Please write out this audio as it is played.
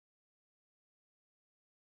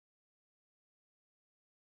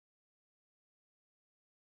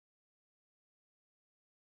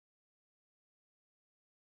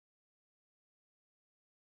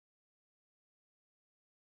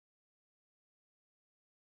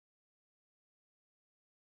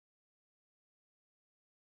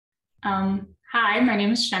Hi, my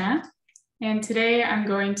name is Jenna, and today I'm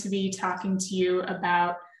going to be talking to you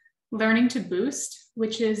about learning to boost,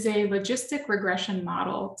 which is a logistic regression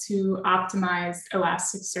model to optimize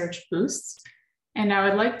Elasticsearch boosts. And I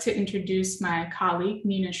would like to introduce my colleague,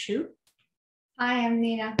 Nina Shu. Hi, I'm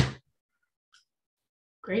Nina.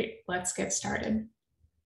 Great, let's get started.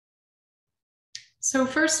 So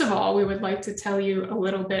first of all, we would like to tell you a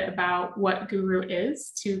little bit about what Guru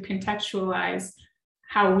is to contextualize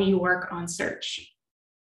how we work on search.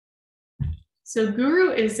 So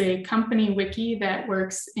Guru is a company wiki that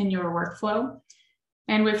works in your workflow.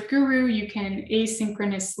 And with Guru, you can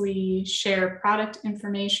asynchronously share product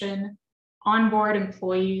information, onboard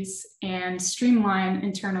employees, and streamline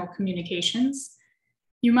internal communications.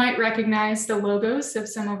 You might recognize the logos of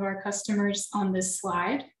some of our customers on this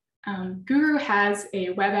slide. Guru has a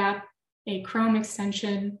web app, a Chrome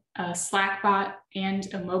extension, a Slack bot,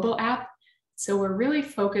 and a mobile app. So we're really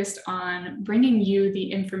focused on bringing you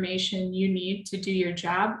the information you need to do your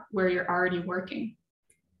job where you're already working.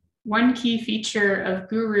 One key feature of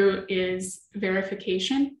Guru is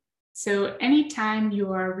verification. So anytime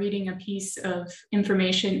you are reading a piece of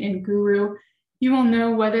information in Guru, you will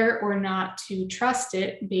know whether or not to trust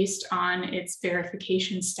it based on its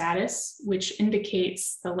verification status, which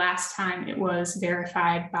indicates the last time it was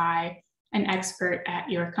verified by an expert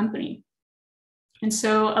at your company. And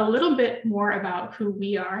so a little bit more about who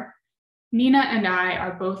we are. Nina and I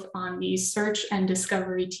are both on the search and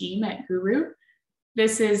discovery team at Guru.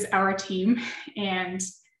 This is our team, and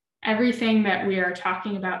everything that we are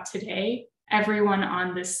talking about today, everyone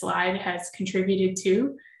on this slide has contributed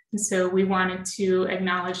to. And so we wanted to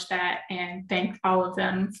acknowledge that and thank all of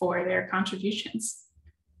them for their contributions.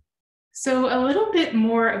 So a little bit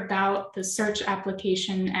more about the search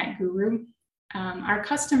application at Guru. Our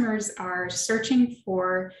customers are searching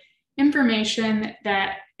for information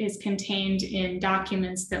that is contained in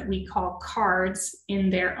documents that we call cards in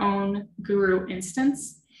their own Guru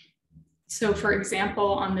instance. So for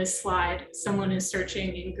example, on this slide, someone is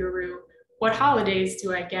searching in Guru, what holidays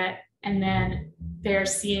do I get? And then they're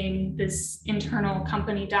seeing this internal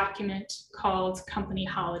company document called company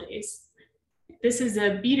holidays. This is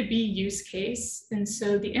a B2B use case. And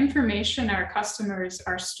so the information our customers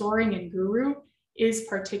are storing in Guru is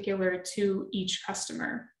particular to each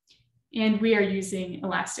customer. And we are using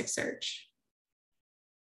Elasticsearch.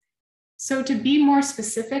 So to be more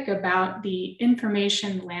specific about the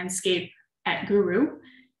information landscape at Guru,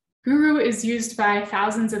 Guru is used by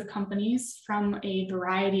thousands of companies from a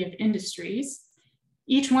variety of industries.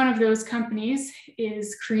 Each one of those companies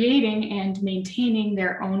is creating and maintaining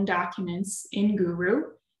their own documents in Guru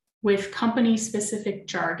with company-specific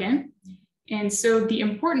jargon. And so the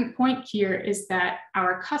important point here is that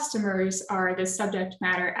our customers are the subject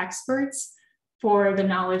matter experts for the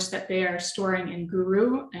knowledge that they are storing in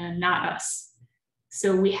Guru and not us.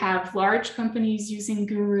 So we have large companies using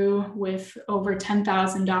Guru with over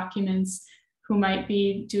 10,000 documents who might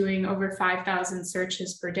be doing over 5,000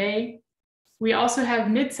 searches per day. We also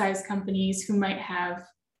have mid-sized companies who might have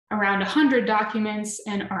around 100 documents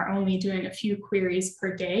and are only doing a few queries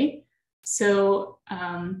per day. So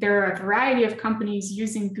there are a variety of companies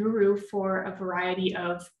using Guru for a variety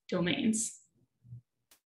of domains.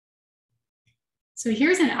 So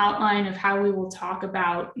here's an outline of how we will talk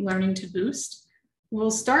about learning to boost.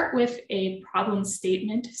 We'll start with a problem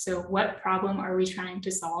statement. So what problem are we trying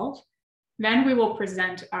to solve? Then we will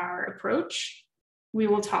present our approach. We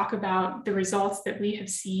will talk about the results that we have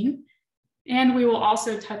seen. And we will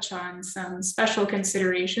also touch on some special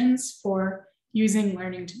considerations for using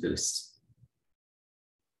learning to boost.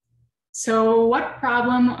 So what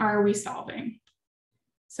problem are we solving?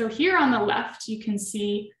 So here on the left, you can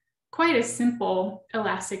see quite a simple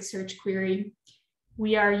Elasticsearch query.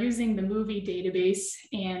 We are using the movie database,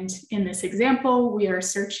 and in this example, we are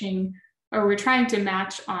searching, or we're trying to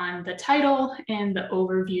match on the title and the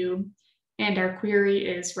overview, and our query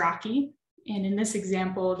is Rocky. And in this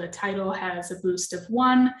example, the title has a boost of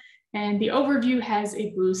 1, and the overview has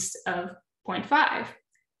a boost of 0.5.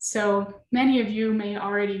 So many of you may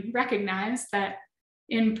already recognize that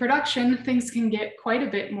in production, things can get quite a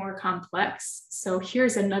bit more complex. So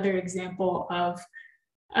here's another example of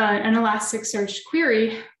an Elasticsearch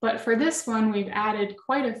query, but for this one, we've added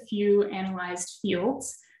quite a few analyzed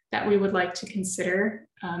fields that we would like to consider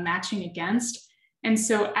matching against. And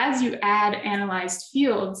so as you add analyzed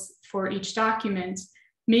fields for each document,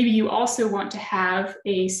 maybe you also want to have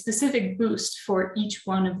a specific boost for each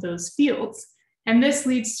one of those fields. And this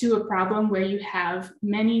leads to a problem where you have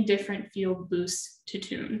many different field boosts to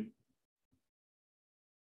tune.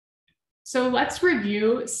 So let's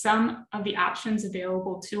review some of the options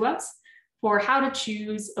available to us for how to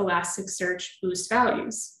choose Elasticsearch boost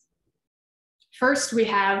values. First, we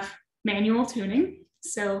have manual tuning.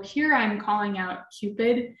 So here I'm calling out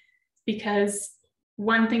Cupid because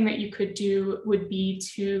one thing that you could do would be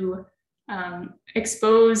to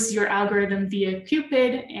expose your algorithm via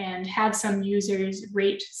Cupid and have some users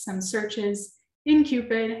rate some searches in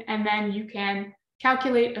Cupid, and then you can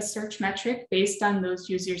calculate a search metric based on those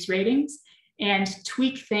users' ratings and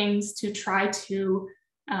tweak things to try to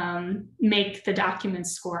make the document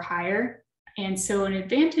score higher. And so an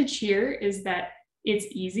advantage here is that it's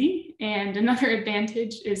easy, and another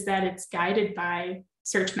advantage is that it's guided by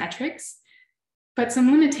search metrics. But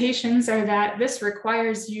some limitations are that this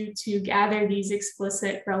requires you to gather these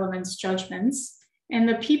explicit relevance judgments, and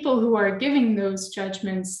the people who are giving those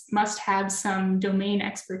judgments must have some domain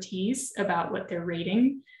expertise about what they're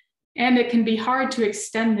rating, and it can be hard to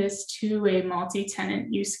extend this to a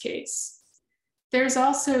multi-tenant use case. There's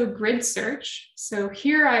also grid search. So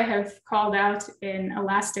here I have called out an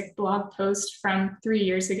Elastic blog post from 3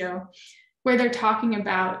 years ago, where they're talking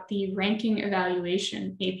about the ranking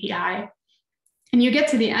evaluation API. And you get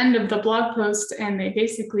to the end of the blog post and they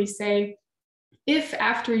basically say, if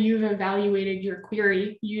after you've evaluated your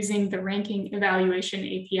query using the ranking evaluation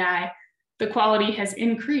API, the quality has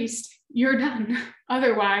increased, you're done.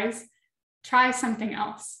 Otherwise, try something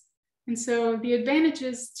else. And so the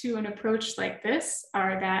advantages to an approach like this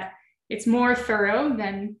are that it's more thorough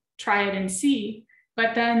than try it and see,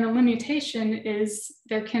 but then the limitation is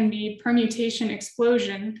there can be permutation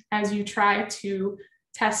explosion as you try to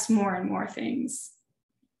test more and more things.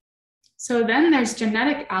 So then there's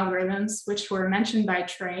genetic algorithms, which were mentioned by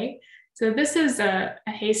Trey. So this is a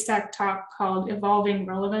Haystack talk called Evolving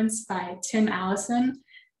Relevance by Tim Allison.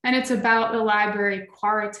 And it's about the library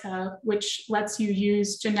Quarita, which lets you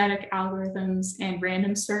use genetic algorithms and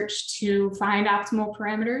random search to find optimal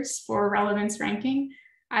parameters for relevance ranking.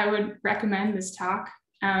 I would recommend this talk.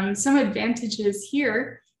 Some advantages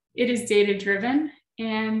here, it is data-driven,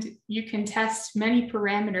 and you can test many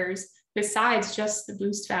parameters besides just the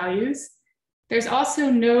boost values. There's also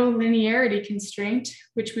no linearity constraint,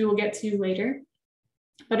 which we will get to later.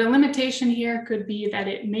 But a limitation here could be that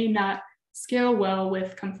it may not scale well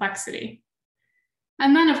with complexity.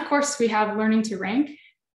 And then, of course, we have learning to rank.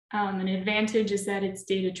 An advantage is that it's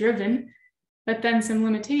data-driven, but then some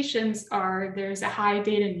limitations are there's a high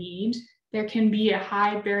data need, there can be a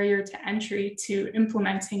high barrier to entry to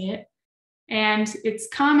implementing it, and it's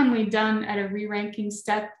commonly done at a re-ranking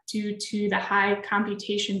step due to the high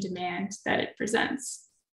computation demand that it presents.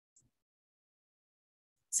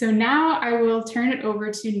 So now I will turn it over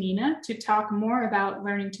to Nina to talk more about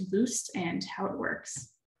learning to boost and how it works.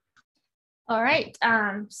 All right,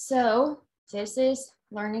 so this is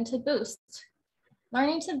learning to boost.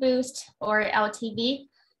 Learning to boost, or LTB,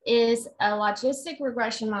 is a logistic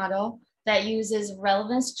regression model that uses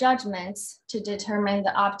relevance judgments to determine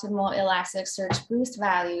the optimal Elasticsearch boost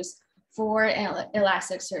values for an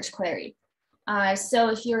Elasticsearch query. So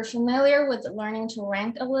if you're familiar with learning to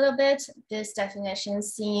rank a little bit, this definition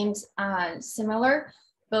seems similar.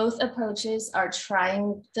 Both approaches are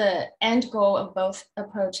trying, the end goal of both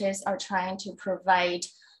approaches are trying to provide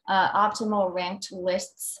optimal ranked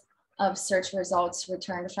lists of search results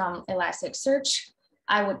returned from Elasticsearch.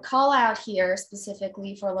 I would call out here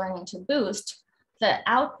specifically for learning to boost, the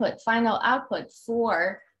output, final output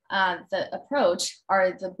for the approach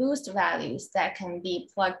are the boost values that can be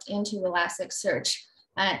plugged into Elasticsearch,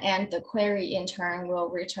 and the query in turn will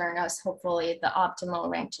return us hopefully the optimal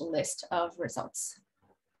ranked list of results.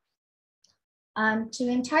 To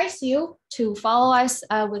entice you to follow us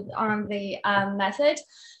on the method,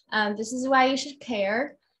 this is why you should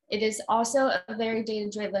care. It is also a very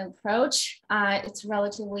data-driven approach. It's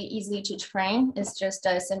relatively easy to train. It's just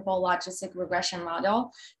a simple logistic regression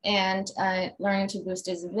model. And learning to boost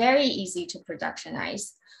is very easy to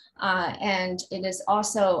productionize. And it is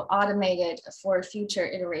also automated for future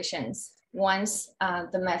iterations. Once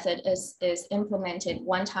the method is implemented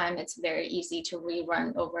one time, it's very easy to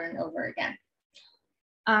rerun over and over again.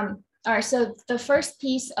 All right, so the first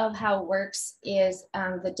piece of how it works is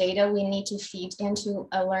the data we need to feed into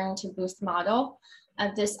a learning to boost model.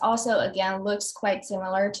 This also, again, looks quite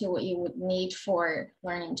similar to what you would need for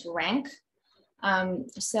learning to rank.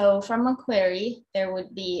 So from a query, there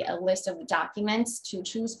would be a list of documents to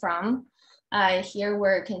choose from. Here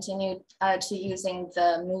we're continued to using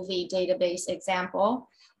the movie database example,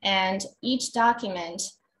 and each document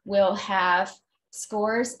will have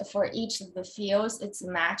scores for each of the fields it's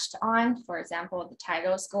matched on. For example, the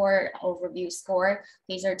title score, overview score,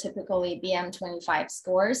 these are typically BM25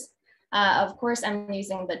 scores. Of course, I'm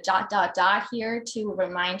using the ... here to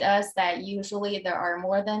remind us that usually there are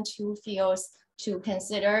more than 2 fields to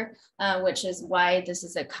consider, which is why this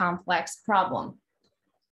is a complex problem.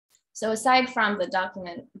 So aside from the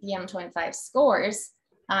document BM25 scores,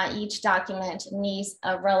 each document needs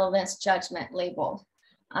a relevance judgment label.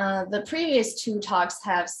 The previous 2 talks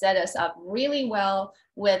have set us up really well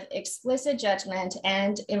with explicit judgment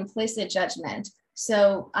and implicit judgment.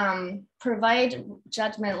 So provide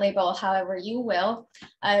judgment label however you will,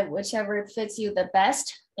 whichever fits you the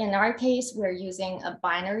best. In our case, we're using a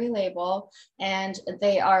binary label, and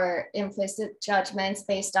they are implicit judgments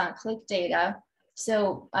based on click data.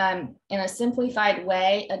 So in a simplified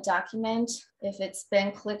way, a document, if it's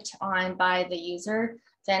been clicked on by the user,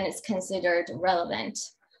 then it's considered relevant.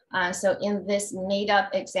 So in this made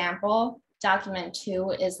up example, document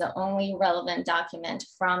 2 is the only relevant document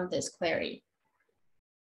from this query.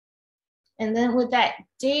 And then with that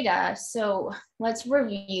data, so let's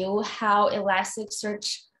review how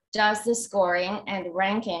Elasticsearch does the scoring and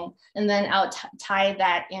ranking, and then I'll tie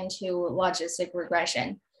that into logistic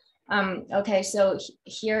regression. Okay, so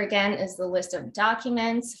here again is the list of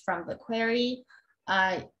documents from the query.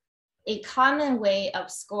 A common way of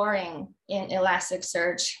scoring in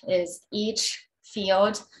Elasticsearch is each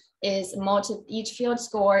field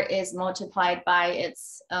score is multiplied by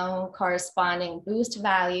its own corresponding boost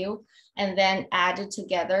value and then added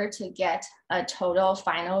together to get a total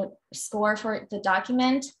final score for the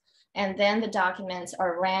document. And then the documents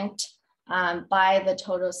are ranked by the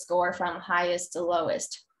total score from highest to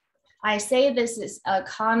lowest. I say this is a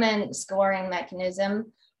common scoring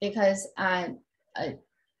mechanism because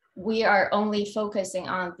we are only focusing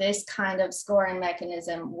on this kind of scoring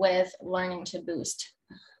mechanism with Learning to Boost.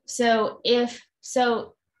 So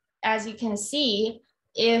as you can see,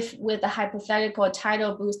 if with a hypothetical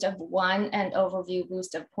title boost of 1 and overview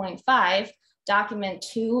boost of 0.5, document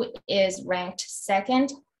 2 is ranked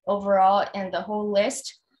 2nd overall in the whole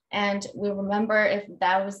list. And we remember if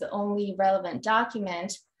that was the only relevant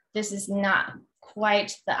document, this is not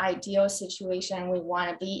quite the ideal situation we want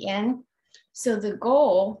to be in. So the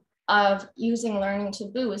goal of using Learning to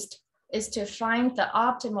Boost is to find the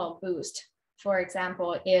optimal boost. For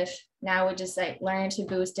example, if now we just say Learning to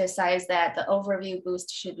Boost decides that the overview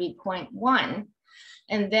boost should be 0.1.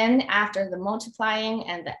 And then after the multiplying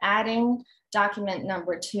and the adding, document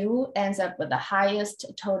number 2 ends up with the highest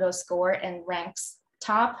total score and ranks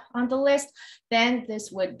top on the list, then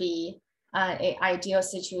this would be an ideal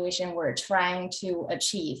situation we're trying to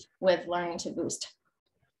achieve with Learning to Boost.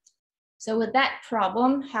 So with that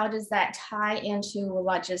problem, how does that tie into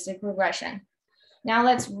logistic regression? Now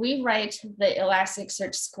let's rewrite the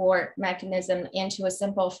Elasticsearch score mechanism into a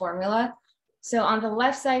simple formula. So on the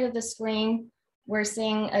left side of the screen, we're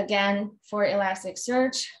seeing again for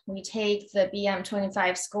Elasticsearch, we take the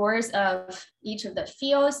BM25 scores of each of the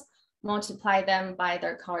fields, multiply them by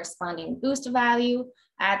their corresponding boost value,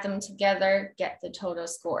 add them together, get the total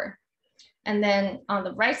score. And then on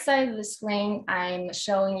the right side of the screen, I'm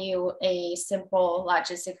showing you a simple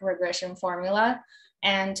logistic regression formula.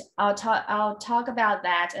 And I'll talk about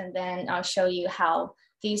that, and then I'll show you how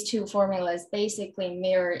these 2 formulas basically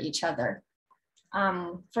mirror each other.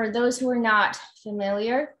 For those who are not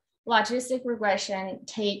familiar, logistic regression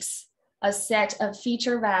takes a set of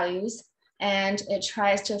feature values and it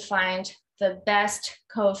tries to find the best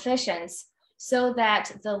coefficients so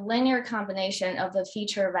that the linear combination of the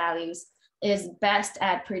feature values is best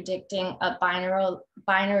at predicting a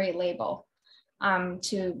binary label.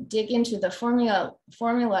 To dig into the formula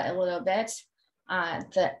a little bit,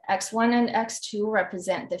 the X1 and X2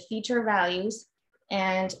 represent the feature values,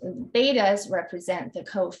 and betas represent the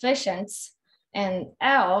coefficients, and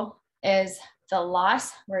L is the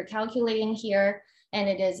loss we're calculating here, and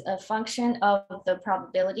it is a function of the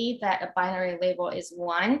probability that a binary label is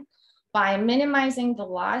 1. By minimizing the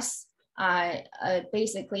loss,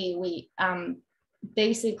 basically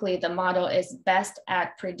the model is best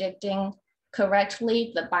at predicting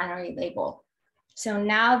correctly the binary label. So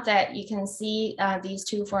now that you can see these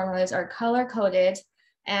 2 formulas are color coded,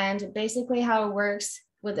 and basically how it works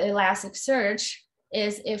with Elasticsearch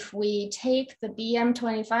is if we take the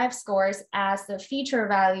BM25 scores as the feature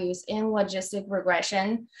values in logistic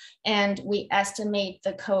regression, and we estimate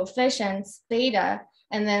the coefficients beta,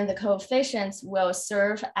 and then the coefficients will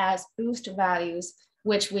serve as boost values,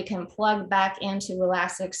 which we can plug back into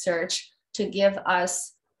Elasticsearch to give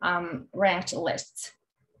us ranked lists.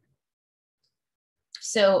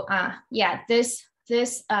 So yeah, this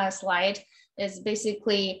slide is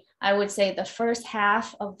basically, I would say, the first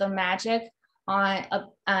half of the magic on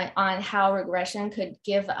how regression could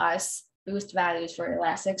give us boost values for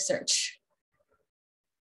Elasticsearch.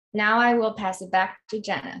 Now I will pass it back to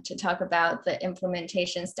Jenna to talk about the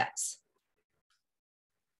implementation steps.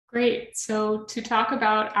 Great. So to talk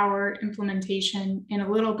about our implementation in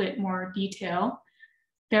a little bit more detail,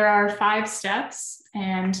 there are 5 steps,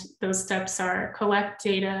 and those steps are collect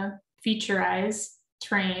data, featureize,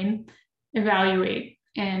 train, evaluate,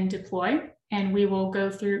 and deploy. And we will go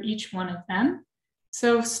through each one of them.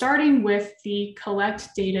 So starting with the collect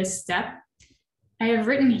data step, I have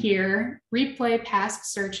written here, replay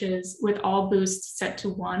past searches with all boosts set to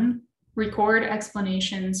 1, record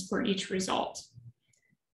explanations for each result.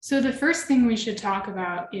 So the first thing we should talk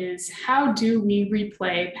about is, how do we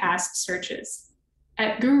replay past searches?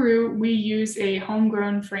 At Guru, we use a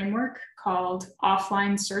homegrown framework called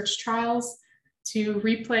offline search trials to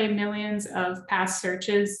replay millions of past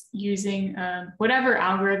searches using whatever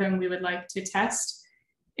algorithm we would like to test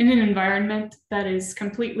in an environment that is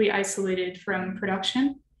completely isolated from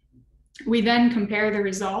production. We then compare the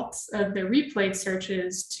results of the replayed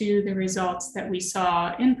searches to the results that we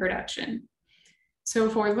saw in production. So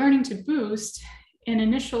for learning to boost, an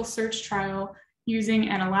initial search trial using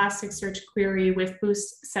an Elasticsearch query with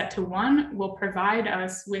boost set to 1 will provide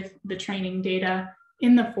us with the training data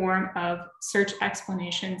in the form of search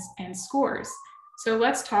explanations and scores. So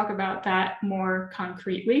let's talk about that more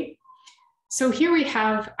concretely. So here we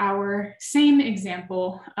have our same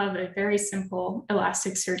example of a very simple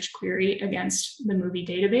Elasticsearch query against the movie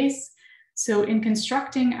database. So in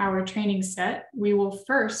constructing our training set, we will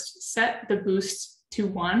first set the boost to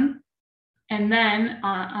 1. And then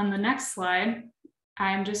on the next slide,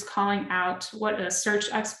 I'm just calling out what a search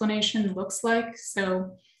explanation looks like.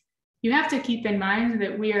 So you have to keep in mind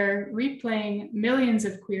that we are replaying millions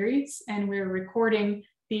of queries, and we're recording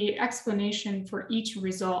the explanation for each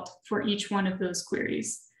result for each one of those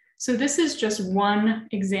queries. So this is just one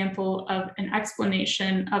example of an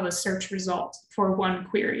explanation of a search result for one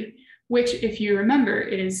query, which, if you remember,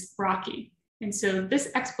 is Rocky. And so this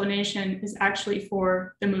explanation is actually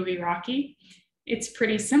for the movie Rocky. It's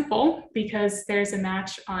pretty simple because there's a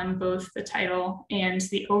match on both the title and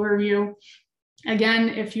the overview. Again,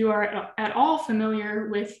 if you are at all familiar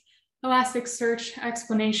with Elasticsearch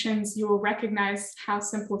explanations, you will recognize how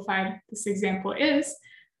simplified this example is.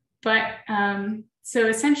 But so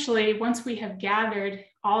essentially, once we have gathered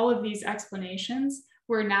all of these explanations,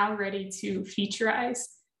 we're now ready to featureize.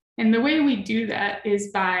 And the way we do that is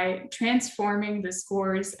by transforming the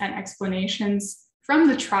scores and explanations from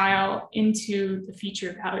the trial into the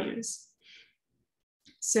feature values.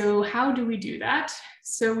 So how do we do that?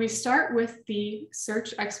 So we start with the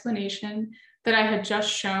search explanation that I had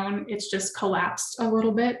just shown. It's just collapsed a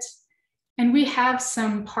little bit. And we have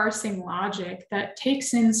some parsing logic that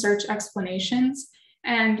takes in search explanations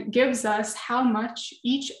and gives us how much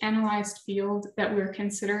each analyzed field that we're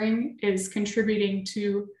considering is contributing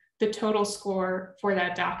to the total score for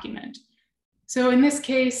that document. So in this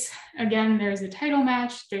case, again, there's a title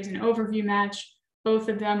match, there's an overview match. Both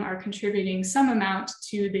of them are contributing some amount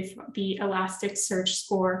to the Elasticsearch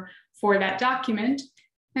score for that document.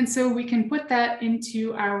 And so we can put that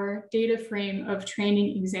into our data frame of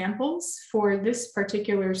training examples for this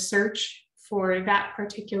particular search for that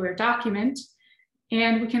particular document.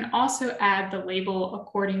 And we can also add the label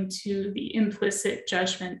according to the implicit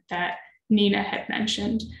judgment that Nina had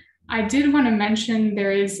mentioned. I did want to mention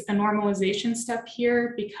there is a normalization step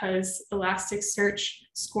here because Elasticsearch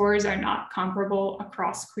scores are not comparable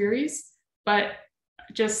across queries, but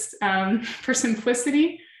just for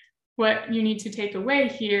simplicity, what you need to take away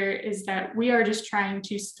here is that we are just trying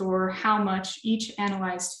to store how much each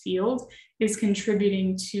analyzed field is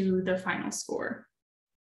contributing to the final score.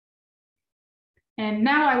 And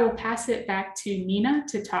now I will pass it back to Nina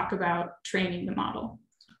to talk about training the model.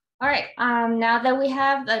 All right, now that we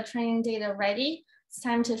have the training data ready, it's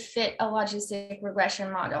time to fit a logistic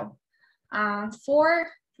regression model. For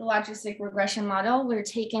the logistic regression model, we're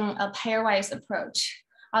taking a pairwise approach.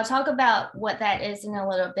 I'll talk about what that is in a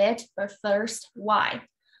little bit, but first, why?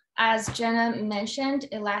 As Jenna mentioned,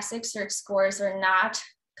 Elasticsearch scores are not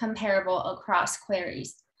comparable across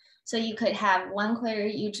queries. So you could have one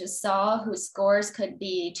query you just saw whose scores could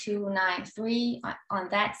be 293 on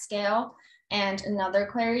that scale, and another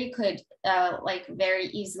query could very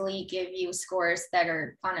easily give you scores that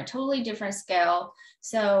are on a totally different scale.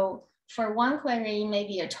 So for one query,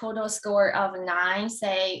 maybe a total score of 9,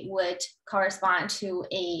 say, would correspond to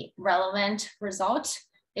a relevant result.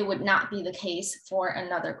 It would not be the case for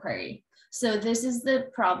another query. So this is the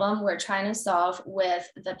problem we're trying to solve with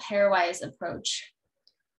the pairwise approach.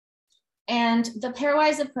 And the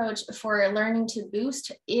pairwise approach for learning to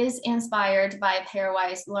boost is inspired by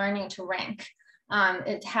pairwise learning to rank.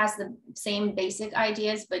 It has the same basic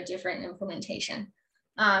ideas, but different implementation.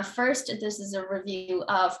 First, this is a review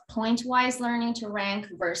of point-wise learning to rank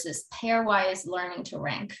versus pairwise learning to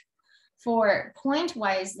rank. For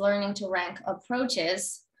point-wise learning to rank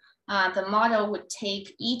approaches, the model would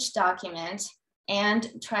take each document and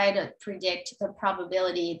try to predict the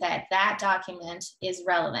probability that that document is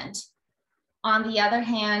relevant. On the other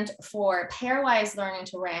hand, for pairwise learning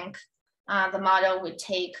to rank, the model would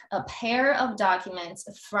take a pair of documents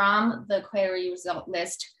from the query result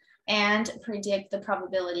list and predict the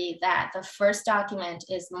probability that the first document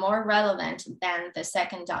is more relevant than the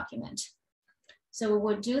second document. So we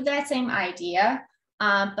would do that same idea,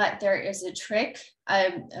 but there is a trick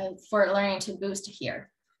for learning to boost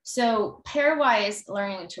here. So pairwise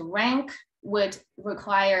learning to rank would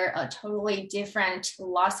require a totally different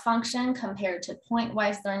loss function compared to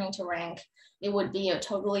point-wise learning to rank. It would be a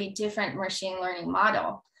totally different machine learning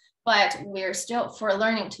model, but we're still, for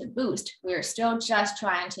learning to boost, we're still just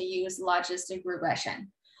trying to use logistic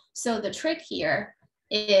regression. So the trick here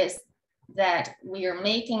is that we are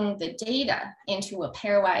making the data into a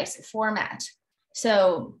pairwise format.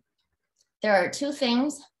 So there are two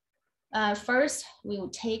things. First, we will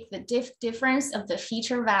take the difference of the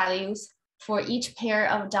feature values for each pair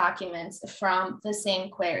of documents from the same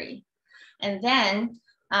query. And then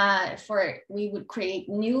we would create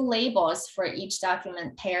new labels for each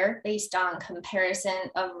document pair based on comparison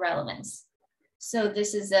of relevance. So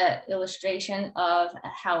this is an illustration of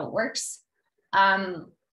how it works.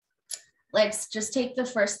 Let's just take the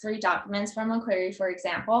first 3 documents from a query, for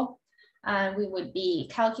example. We would be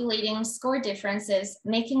calculating score differences,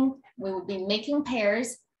 we would be making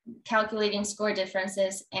pairs, calculating score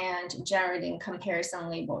differences, and generating comparison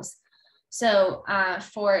labels. So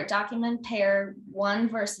for document pair 1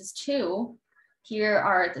 versus 2, here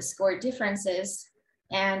are the score differences.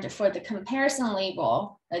 And for the comparison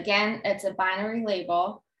label, again, it's a binary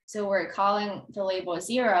label. So we're calling the label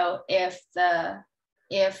 0 if the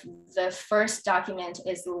first document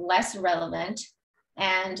is less relevant,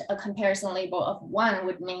 and a comparison label of 1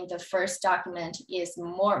 would mean the first document is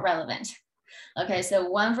more relevant. Okay, so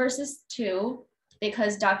 1 versus 2,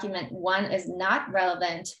 because document 1 is not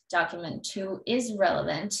relevant, document 2 is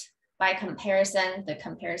relevant. By comparison, the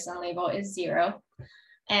comparison label is 0.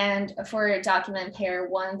 And for document pair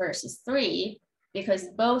 1 versus 3, because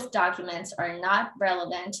both documents are not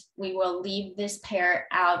relevant, we will leave this pair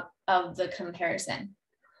out of the comparison.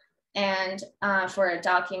 And for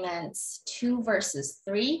documents 2 versus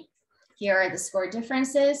 3, here are the score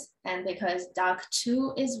differences. And because doc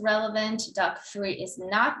 2 is relevant, doc 3 is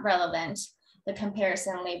not relevant, the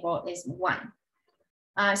comparison label is 1.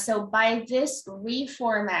 So by this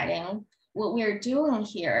reformatting, what we're doing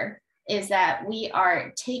here is that we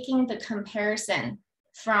are taking the comparison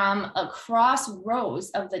from across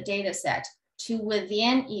rows of the data set to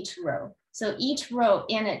within each row. So each row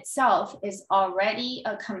in itself is already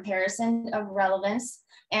a comparison of relevance.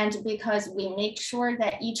 And because we make sure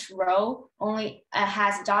that each row only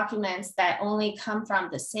has documents that only come from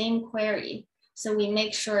the same query, so we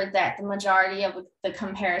make sure that the majority of the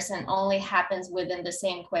comparison only happens within the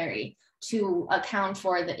same query to account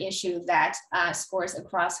for the issue that scores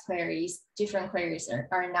across queries, different queries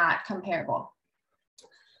are not comparable.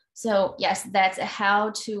 So yes, that's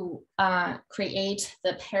how to create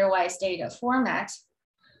the pairwise data format.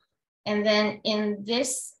 And then in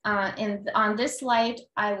this, on this slide,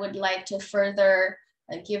 I would like to further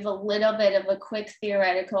give a little bit of a quick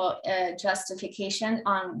theoretical justification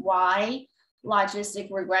on why logistic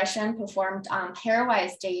regression performed on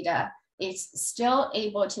pairwise data is still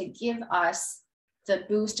able to give us the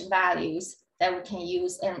boost values that we can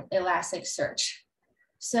use in Elasticsearch.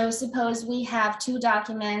 So suppose we have 2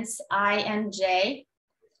 documents, I and J.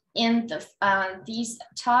 In the these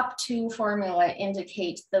top 2 formula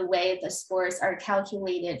indicate the way the scores are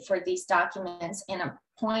calculated for these documents in a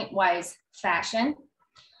pointwise fashion.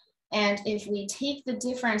 And if we take the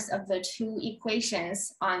difference of the 2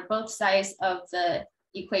 equations on both sides of the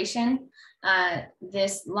equation,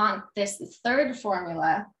 this third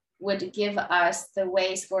formula would give us the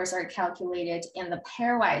way scores are calculated in the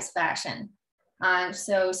pairwise fashion.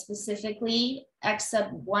 So specifically, x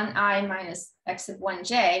sub 1i minus x sub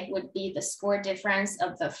 1j would be the score difference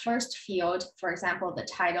of the first field, for example, the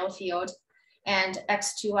title field, and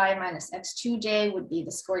x2i minus x2j would be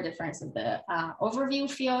the score difference of the overview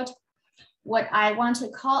field. What I want to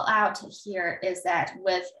call out here is that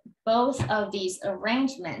with both of these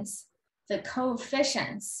arrangements, the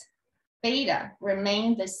coefficients beta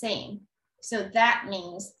remain the same. So that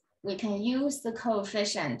means we can use the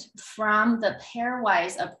coefficient from the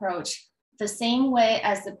pairwise approach the same way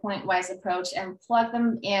as the pointwise approach and plug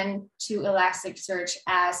them into Elasticsearch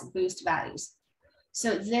as boost values.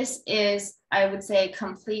 So this is, I would say,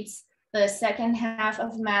 completes the second half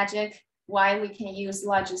of magic, why we can use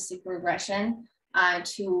logistic regression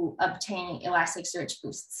to obtain Elasticsearch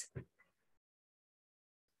boosts.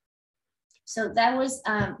 So that was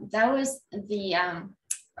the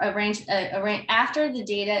after the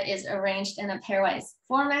data is arranged in a pairwise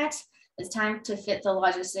format, it's time to fit the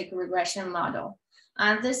logistic regression model.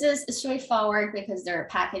 This is straightforward because there are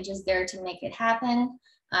packages there to make it happen.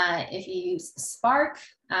 If you use Spark,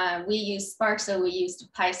 we use Spark, so we used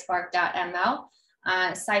PySpark.ml.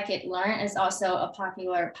 Scikit-learn is also a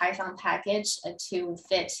popular Python package to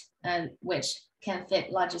fit, which can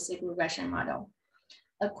fit logistic regression model.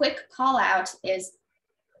 A quick call out is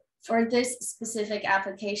for this specific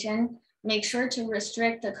application, make sure to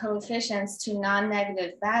restrict the coefficients to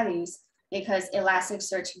non-negative values because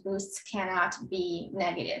Elasticsearch boosts cannot be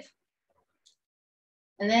negative.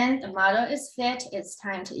 And then the model is fit, it's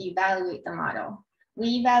time to evaluate the model. We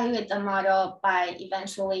evaluate the model by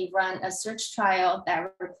eventually run a search trial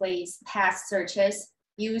that replaces past searches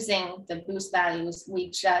using the boost values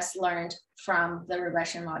we just learned from the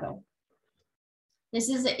regression model. This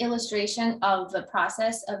is an illustration of the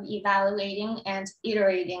process of evaluating and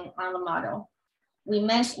iterating on the model. We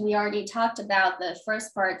already talked about the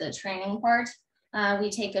first part, the training part. We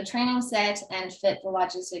take a training set and fit the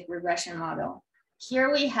logistic regression model. Here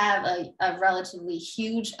we have a relatively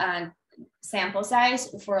huge sample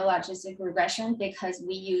size for logistic regression because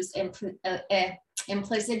we use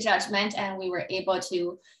implicit judgment and we were able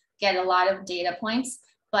to get a lot of data points.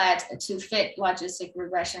 But to fit logistic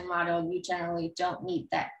regression model, you generally don't need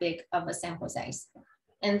that big of a sample size.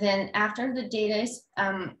 And then after the data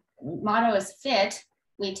model is fit,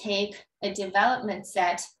 we take a development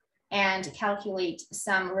set and calculate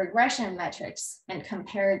some regression metrics and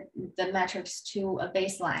compare the metrics to a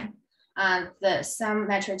baseline. Some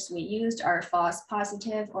metrics we used are false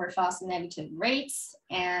positive or false negative rates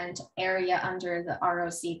and area under the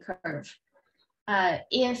ROC curve.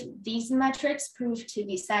 If these metrics prove to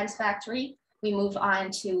be satisfactory, we move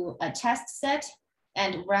on to a test set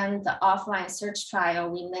and run the offline search trial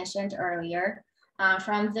we mentioned earlier.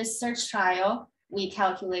 From this search trial, we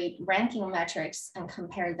calculate ranking metrics and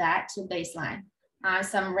compare that to baseline.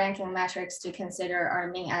 Some ranking metrics to consider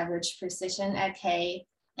are mean average precision at K,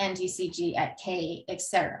 NDCG at K,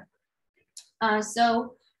 etc.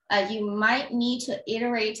 You might need to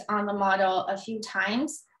iterate on the model a few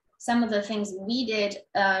times. Some of the things we did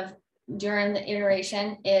during the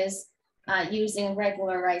iteration is using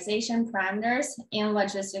regularization parameters in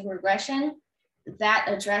logistic regression that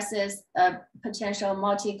addresses potential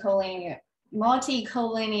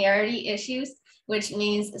multicollinearity issues, which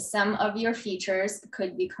means some of your features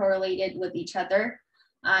could be correlated with each other.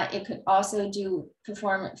 It could also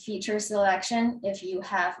perform feature selection if you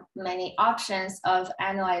have many options of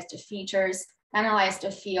analyzed fields,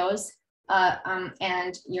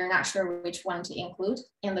 and you're not sure which one to include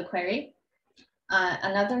in the query.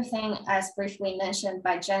 Another thing, as briefly mentioned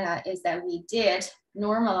by Jenna, is that we did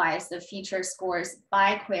normalize the feature scores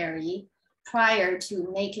by query prior to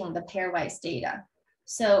making the pairwise data.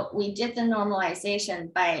 So we did the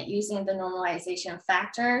normalization by using the normalization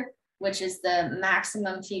factor, which is the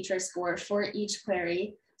maximum feature score for each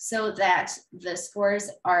query, so that the scores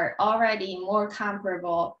are already more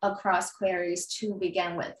comparable across queries to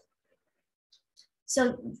begin with.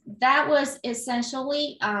 So that was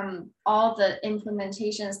essentially all the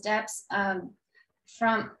implementation steps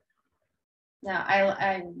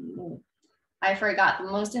I forgot the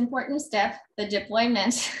most important step, the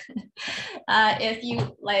deployment.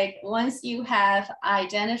 Once you have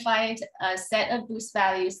identified a set of boost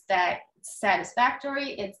values that's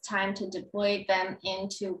satisfactory, it's time to deploy them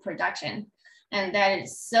into production. And that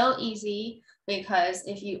is so easy because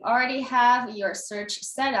if you already have your search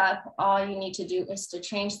set up, all you need to do is to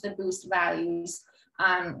change the boost values.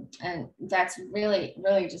 And that's really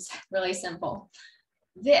simple.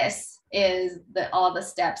 This is all the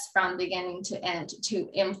steps from beginning to end to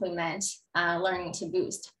implement learning to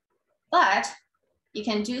boost. But you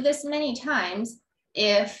can do this many times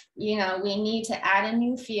if we need to add a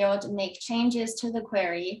new field, make changes to the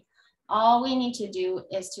query. All we need to do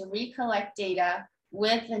is to recollect data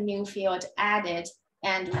with the new field added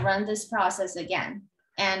and run this process again.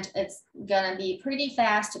 And it's gonna be pretty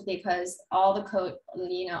fast because all the code,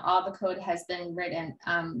 all the code has been written.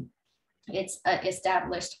 It's an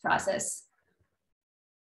established process.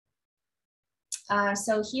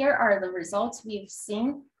 So here are the results we've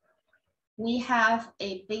seen. we have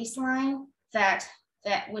a baseline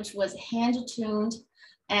which was hand-tuned.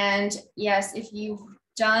 And yes, if you've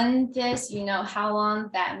done this, you know how long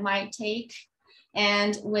that might take.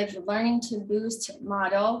 And with Learning to Boost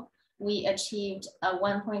model, we achieved a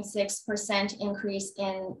 1.6% increase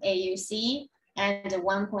in AUC and a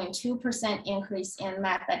 1.2% increase in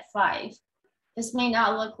math at 5. This may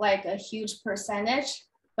not look like a huge percentage,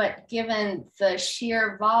 but given the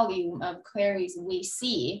sheer volume of queries we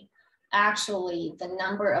see, actually the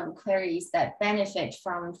number of queries that benefit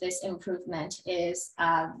from this improvement is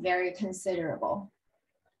very considerable.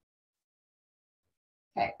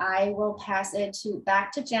 Okay, I will pass it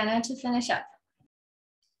back to Jenna to finish up.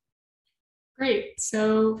 Great.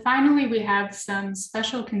 So finally, we have some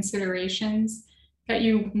special considerations that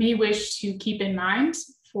you may wish to keep in mind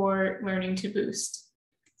for Learning to Boost.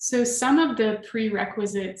 So some of the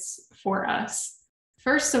prerequisites for us.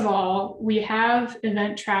 First of all, we have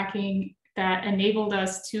event tracking that enabled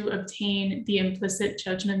us to obtain the implicit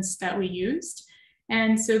judgments that we used.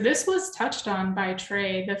 And so this was touched on by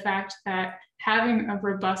Trey, the fact that having a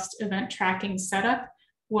robust event tracking setup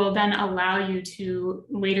will then allow you to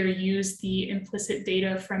later use the implicit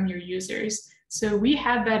data from your users. So we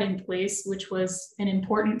had that in place, which was an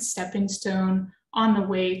important stepping stone on the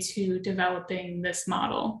way to developing this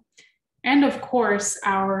model. And of course,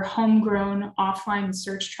 our homegrown offline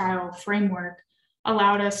search trial framework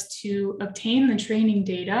allowed us to obtain the training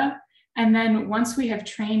data. And then once we have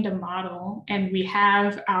trained a model and we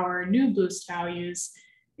have our new boost values,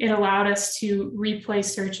 it allowed us to replay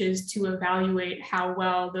searches to evaluate how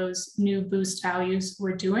well those new boost values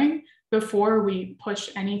were doing before we push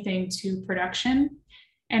anything to production.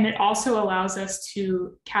 And it also allows us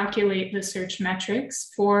to calculate the search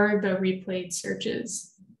metrics for the replayed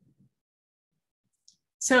searches.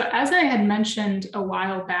 So as I had mentioned a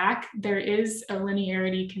while back, there is a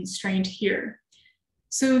linearity constraint here.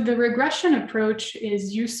 So the regression approach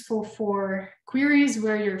is useful for queries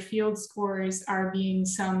where your field scores are being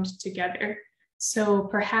summed together. So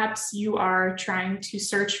perhaps you are trying to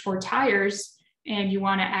search for tires and you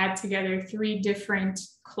want to add together 3 different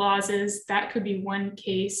clauses. That could be one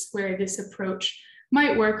case where this approach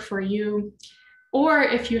might work for you. Or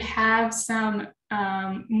if you have some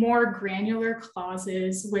more granular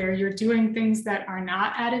clauses where you're doing things that are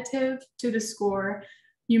not additive to the score,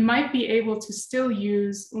 you might be able to still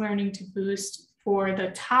use Learning to Boost for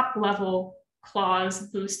the top level clause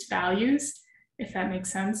boost values, if that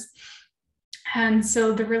makes sense. And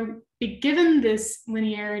so given this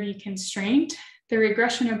linearity constraint, the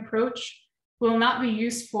regression approach will not be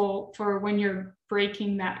useful for when you're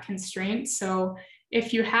breaking that constraint. So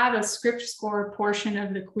if you have a script score portion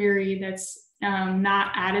of the query that's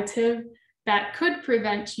not additive, that could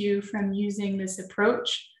prevent you from using this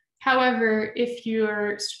approach. However, if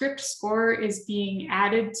your script score is being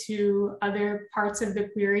added to other parts of the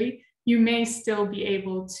query, you may still be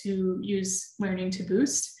able to use Learning to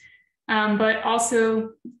Boost. But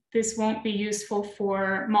also, this won't be useful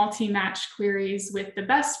for multi-match queries with the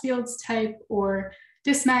best fields type or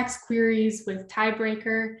dismax queries with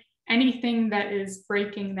tiebreaker, anything that is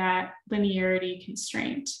breaking that linearity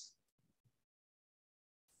constraint.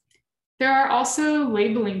 There are also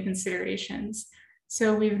labeling considerations.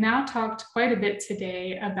 So we've now talked quite a bit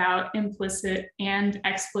today about implicit and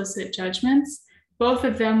explicit judgments. Both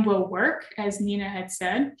of them will work, as Nina had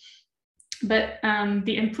said, but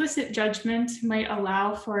the implicit judgment might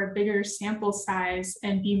allow for a bigger sample size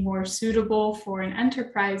and be more suitable for an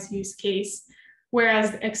enterprise use case,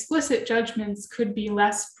 whereas explicit judgments could be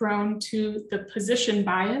less prone to the position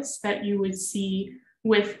bias that you would see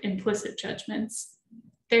with implicit judgments.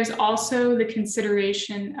 There's also the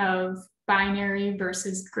consideration of binary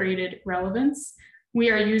versus graded relevance. We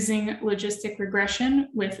are using logistic regression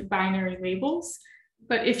with binary labels,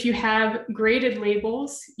 but if you have graded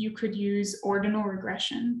labels, you could use ordinal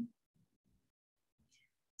regression.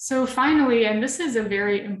 So finally, and this is a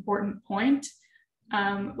very important point,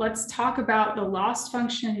 let's talk about the loss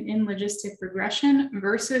function in logistic regression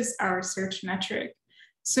versus our search metric.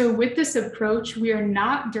 So with this approach, we are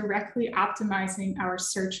not directly optimizing our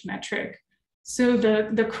search metric. So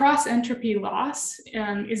the cross entropy loss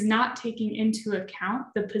is not taking into account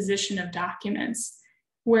the position of documents.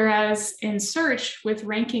 Whereas in search with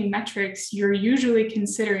ranking metrics, you're usually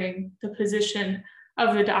considering the position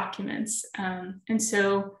of the documents. And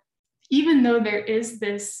so even though there is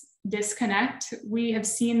this disconnect, we have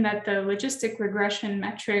seen that the logistic regression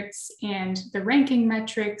metrics and the ranking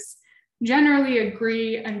metrics generally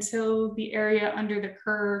agree until the area under the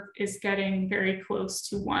curve is getting very close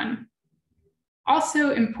to 1.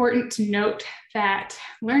 Also important to note that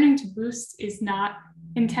Learning to Boost is not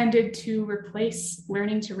intended to replace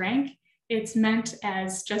Learning to Rank. It's meant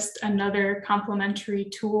as just another complementary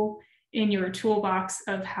tool in your toolbox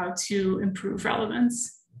of how to improve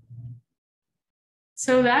relevance.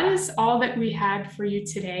 So that is all that we had for you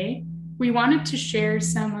today. We wanted to share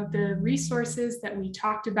some of the resources that we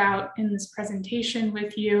talked about in this presentation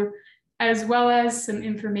with you, as well as some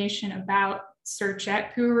information about Search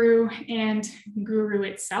at Guru and Guru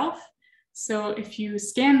itself. So if you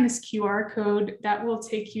scan this QR code, that will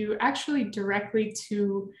take you actually directly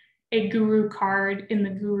to a Guru card in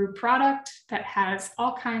the Guru product that has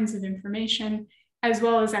all kinds of information, as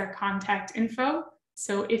well as our contact info.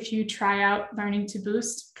 So if you try out Learning to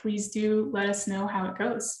Boost, please do let us know how it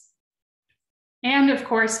goes. And of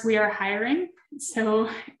course, we are hiring. So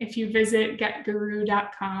if you visit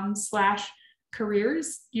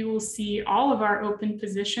getguru.com/careers, you will see all of our open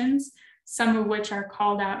positions, some of which are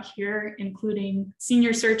called out here, including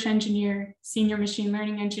senior search engineer, senior machine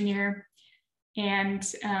learning engineer. And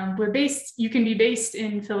you can be based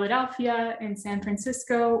in Philadelphia, in San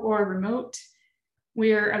Francisco, or remote.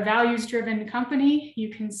 We're a values-driven company. You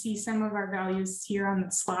can see some of our values here on the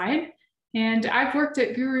slide. And I've worked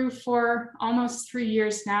at Guru for almost 3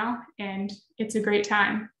 years now, and it's a great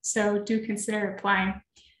time. So do consider applying.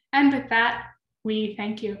 And with that, we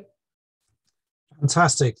thank you.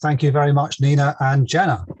 Fantastic. Thank you very much, Nina and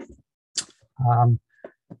Jenna.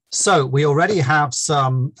 So we already have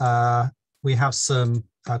some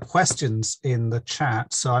questions in the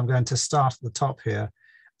chat. So I'm going to start at the top here.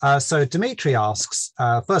 So Dimitri asks,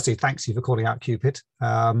 firstly, thanks you for calling out Cupid.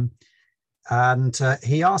 And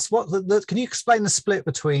he asks, can you explain the split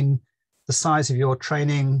between the size of your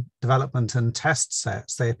training, development, and test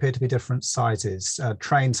sets? They appear to be different sizes.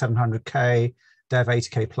 Train 700K, dev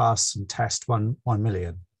 80K plus, and test 1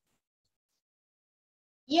 million.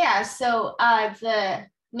 Yeah, so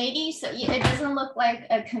it doesn't look like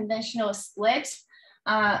a conventional split.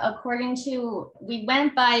 We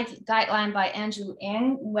went by guideline by Andrew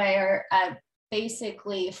Ng, where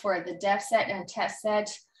basically for the dev set and test set,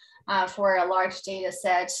 for a large data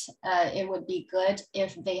set, it would be good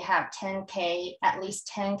if they have at least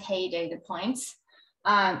 10K data points.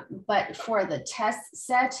 But for the test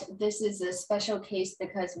set, this is a special case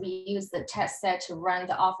because we use the test set to run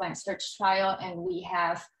the offline search trial, and we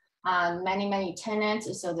have many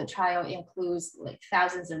tenants. So the trial includes like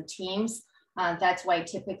thousands of teams. That's why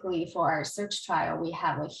typically for our search trial, we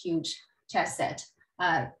have a huge test set.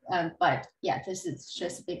 But yeah, this is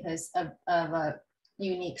just because of a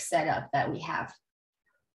unique setup that we have.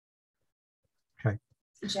 Okay.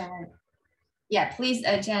 Jenna. Yeah, please,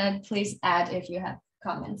 Jenna, please add if you have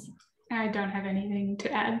comments. I don't have anything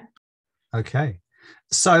to add. Okay.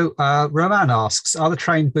 So Roman asks, are the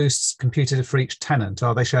train boosts computed for each tenant?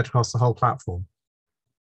 Are they shared across the whole platform?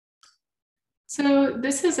 So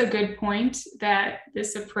this is a good point that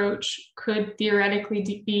this approach could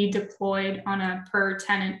theoretically be deployed on a per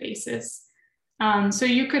tenant basis. So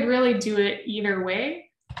you could really do it either way,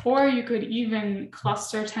 or you could even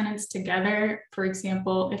cluster tenants together. For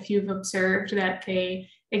example, if you've observed that they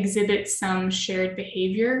exhibit some shared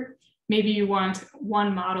behavior, maybe you want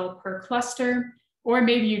one model per cluster, or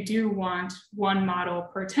maybe you do want one model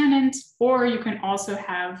per tenant, or you can also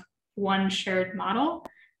have one shared model.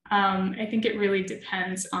 I think it really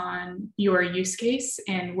depends on your use case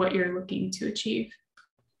and what you're looking to achieve.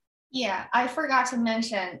 Yeah, I forgot to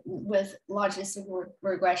mention with logistic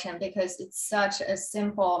regression, because it's such a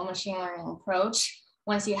simple machine learning approach.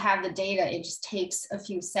 Once you have the data, it just takes a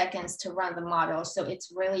few seconds to run the model. So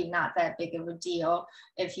it's really not that big of a deal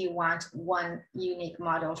if you want one unique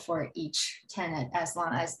model for each tenant, as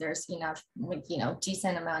long as there's enough,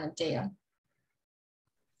 decent amount of data.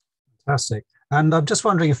 Fantastic. And I'm just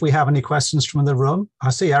wondering if we have any questions from the room.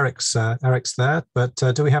 I see Eric's there, but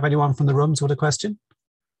do we have anyone from the room with a question?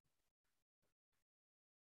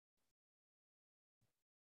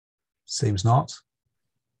 Seems not.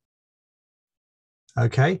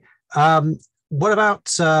 Okay. What about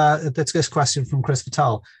this question from Chris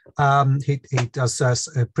Vital? He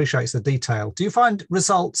appreciates the detail. Do you find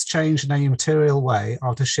results change in any material way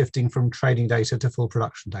after shifting from training data to full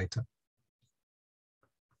production data?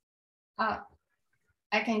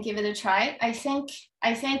 I can give it a try. I think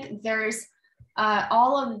there's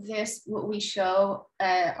all of this, what we show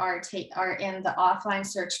are in the offline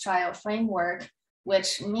search trial framework,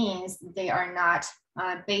 which means they are not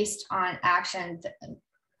based on action,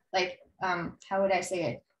 how would I say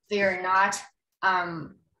it? They are not,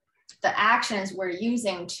 the actions we're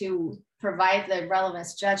using to provide the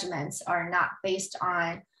relevance judgments are not based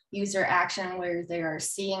on user action where they are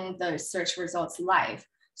seeing the search results live.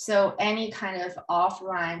 So any kind of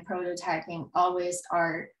offline prototyping always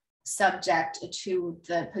are subject to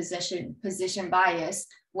the position bias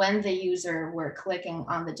when the user were clicking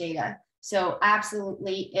on the data. So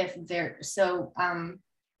absolutely, if they're, so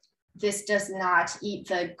this does not,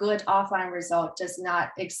 the good offline result does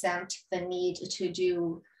not exempt the need to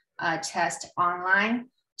do a test online,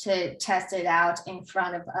 to test it out in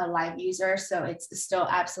front of a live user. So it's still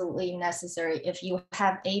absolutely necessary. If you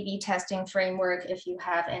have A/B testing framework, if you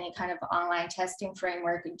have any kind of online testing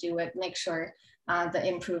framework, do it, make sure the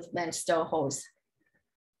improvement still holds.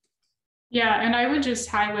 Yeah, and I would just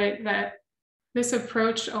highlight that this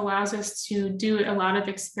approach allows us to do a lot of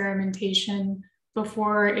experimentation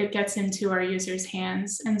before it gets into our users'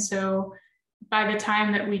 hands. And so by the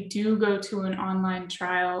time that we do go to an online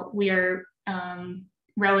trial, we are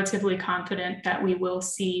relatively confident that we will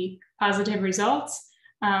see positive results.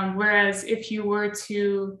 Whereas if you were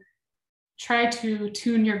to try to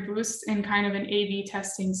tune your boost in kind of an A/B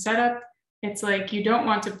testing setup, it's like you don't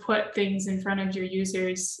want to put things in front of your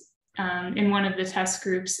users in one of the test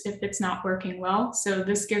groups if it's not working well. So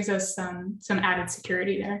this gives us some added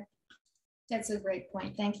security there. That's a great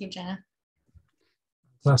point. Thank you, Jenna.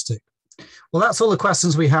 Fantastic. Well, that's all the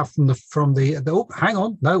questions we have from the oh, hang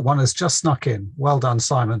on. No, one has just snuck in. Well done,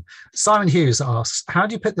 Simon. Simon Hughes asks, how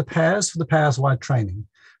do you pick the pairs for the pairs-wide training?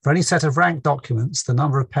 For any set of ranked documents, the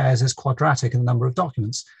number of pairs is quadratic in the number of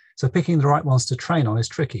documents. So picking the right ones to train on is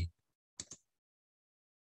tricky.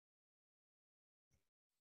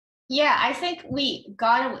 Yeah, I think we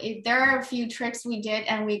got away. There are a few tricks we did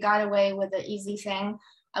and we got away with the easy thing.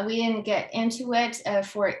 We didn't get into it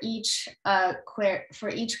for each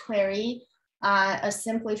query. A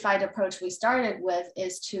simplified approach we started with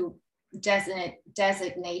is to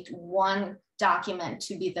designate one document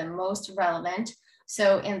to be the most relevant.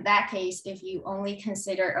 So in that case, if you only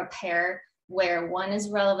consider a pair where one is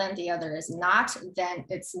relevant, the other is not, then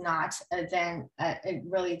it's not,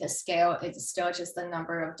 really the scale is still just the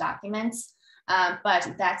number of documents.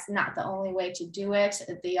 But that's not the only way to do it.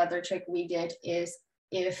 The other trick we did is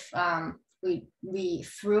if we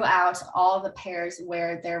threw out all the pairs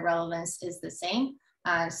where their relevance is the same.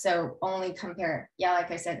 So only compare, yeah,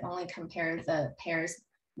 like I said, only compare the pairs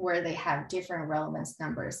where they have different relevance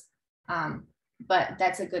numbers. But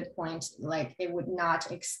that's a good point. Like it would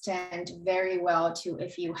not extend very well to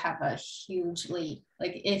if you have a hugely,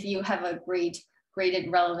 like if you have a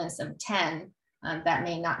graded relevance of 10, that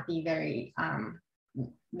may not be very,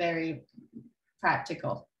 very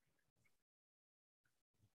practical.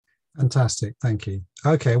 Fantastic, thank you.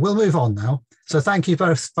 Okay, we'll move on now. So thank you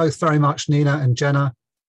both very much, Nina and Jenna.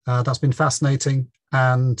 That's been fascinating,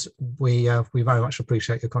 and we very much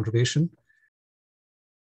appreciate your contribution.